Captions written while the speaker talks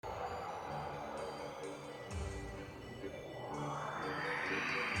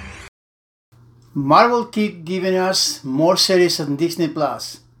Marvel keep giving us more series on Disney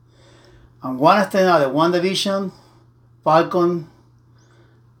Plus, and one after another. WandaVision, Falcon,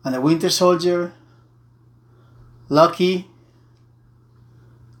 and the Winter Soldier, Lucky.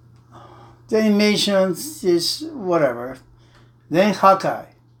 The animations is whatever. Then Hawkeye.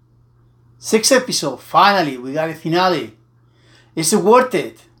 6 episodes. Finally, we got a finale. It's worth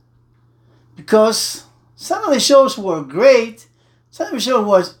it because some of the shows were great. Some of the shows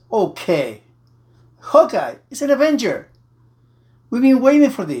was okay. Hawkeye is an Avenger. We've been waiting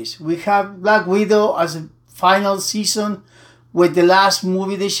for this. We have Black Widow as a final season with the last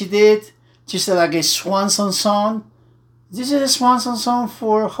movie that she did, just like a Swanson song. This is a Swanson song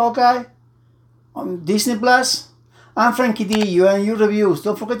for Hawkeye on Disney Plus. I'm Frankie D. You and your reviews.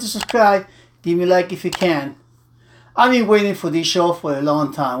 Don't forget to subscribe. Give me a like if you can. I've been waiting for this show for a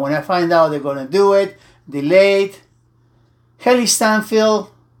long time. When I find out they're gonna do it, delayed. Haley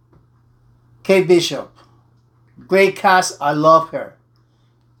Stanfield, Kate Bishop. Great cast, I love her.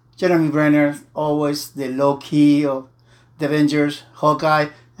 Jeremy Renner, always the low key of the Avengers, Hawkeye,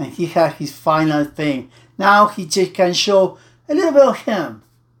 and he had his final thing. Now he just can show a little bit of him.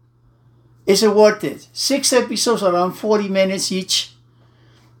 It's worth it. 6 episodes, around 40 minutes each.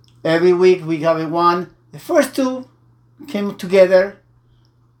 Every week we have one. The first two came together.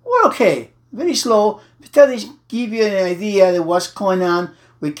 We're okay. Very slow. But they give you an idea of what's going on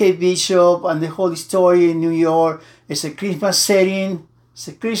with Kate Bishop and the whole story in New York. It's a Christmas setting. It's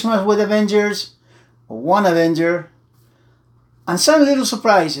a Christmas with Avengers, or one Avenger. And some little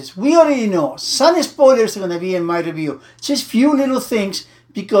surprises. We already know. Some spoilers are going to be in my review. Just few little things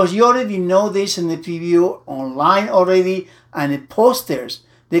because you already know this in the preview online already and the posters,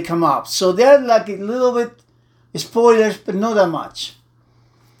 they come up. So they're like a little bit spoilers, but not that much.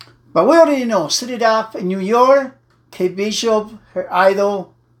 But we already know. Set it up in New York, Kate Bishop, her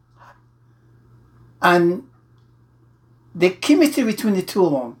idol, and the chemistry between the two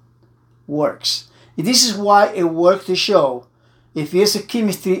of them works. This is why it worked the show. If there's a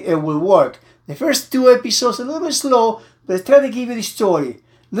chemistry, it will work. The first 2 episodes a little bit slow, but I try to give you the story.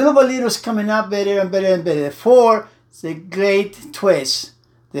 Little by little, it's coming up better and better and better. The 4, it's a great twist.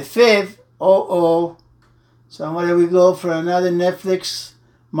 The 5th, somewhere we go for another Netflix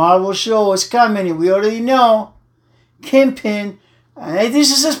Marvel show is coming. We already know. Kingpin, and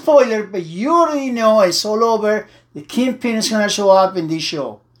this is a spoiler, but you already know it's all over. The Kingpin is going to show up in this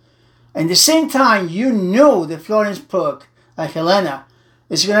show. And at the same time, you know the Florence Pugh and Helena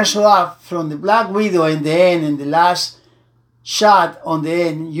is going to show up from the Black Widow in the end, in the last shot on the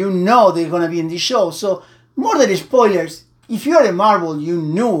end. You know they're going to be in this show. So more than the spoilers, if you're a Marvel, you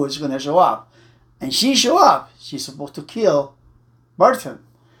knew it's going to show up. And she show up. She's supposed to kill Barton.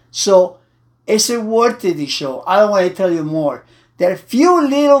 So it's a worth it, this show. I don't want to tell you more. There are few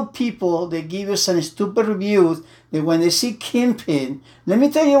little people that give you some stupid reviews that when they see Kingpin, let me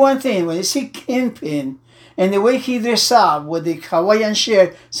tell you one thing, when they see Kingpin and the way he dressed up with the Hawaiian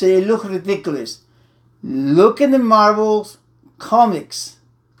shirt, so they look ridiculous. Look in the Marvel comics.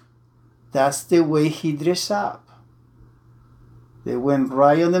 That's the way he dressed up. They went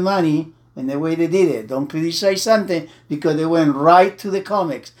right on the money and the way they did it. Don't criticize something because they went right to the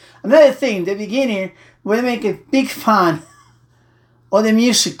comics. Another thing, the beginning, we make a big fan of the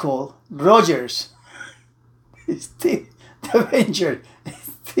musical Rogers. Steve, the Avenger,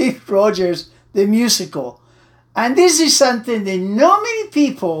 Steve Rogers, the musical. And this is something that not many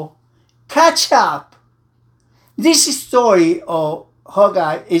people catch up. This story of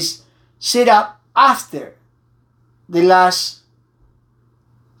Hawkeye is set up after the last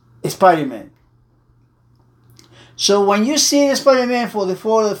Spider-Man. So when you see Spider-Man for the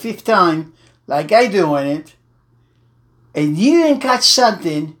 4th or 5th time, like I do on it, and you didn't catch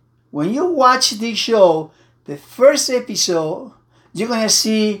something, when you watch this show, the first episode, you're going to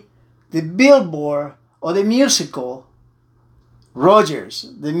see the billboard of the musical,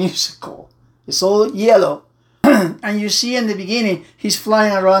 Rogers, the musical. It's all yellow. And you see in the beginning, he's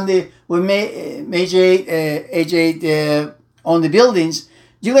flying around with AJ on the buildings.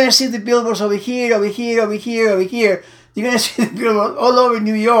 You're going to see the billboards over here, over here, over here, over here. You're going to see the billboards all over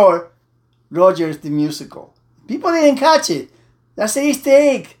New York. Rogers, the musical. People didn't catch it. That's the Easter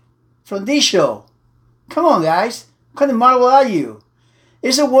egg from this show. Come on, guys. What kind of Marvel are you?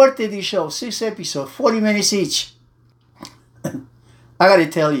 It's a worth it, this show. 6 episodes, 40 minutes each. I got to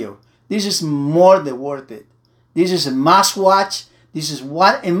tell you, this is more than worth it. This is a must watch. This is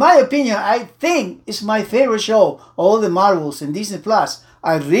what, in my opinion, I think is my favorite show. All the Marvels and Disney Plus.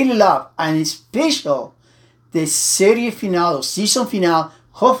 I really love, and it's special, the series finale, season finale.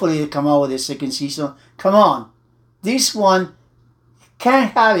 Hopefully they come out with a second season. Come on. This one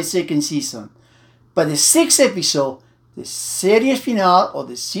can't have a second season. But the sixth episode, the series finale or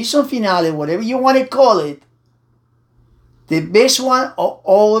the season finale, whatever you want to call it, the best one of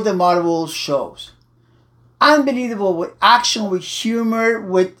all the Marvel shows. Unbelievable, with action, with humor,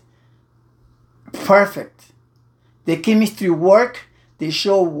 with perfect. The chemistry work. The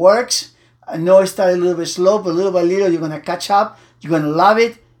show works. I know it started a little bit slow, but little by little, you're going to catch up. You're going to love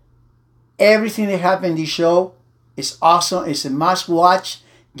it. Everything that happened in this show is awesome. It's a must watch.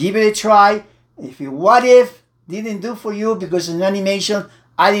 Give it a try. If you what if didn't do for you because it's an animation,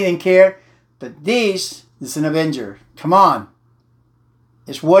 I didn't care. But this is an Avenger. Come on.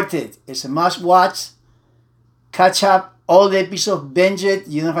 It's worth it. It's a must watch. Catch up all the episodes, binge it.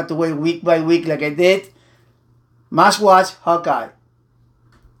 You don't have to wait week by week like I did. Must watch Hawkeye.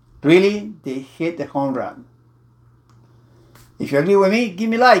 Really, they hit the home run. If you agree with me, give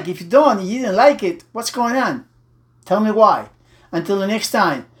me a like. If you don't, you didn't like it, what's going on? Tell me why. Until the next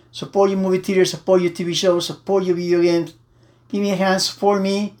time, support your movie theater, support your TV shows, support your video games. Give me a hand, support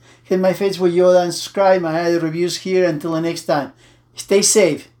me. Hit my face with Yoda and subscribe. My other reviews here. Until the next time, stay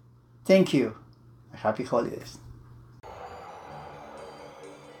safe. Thank you. Happy holidays.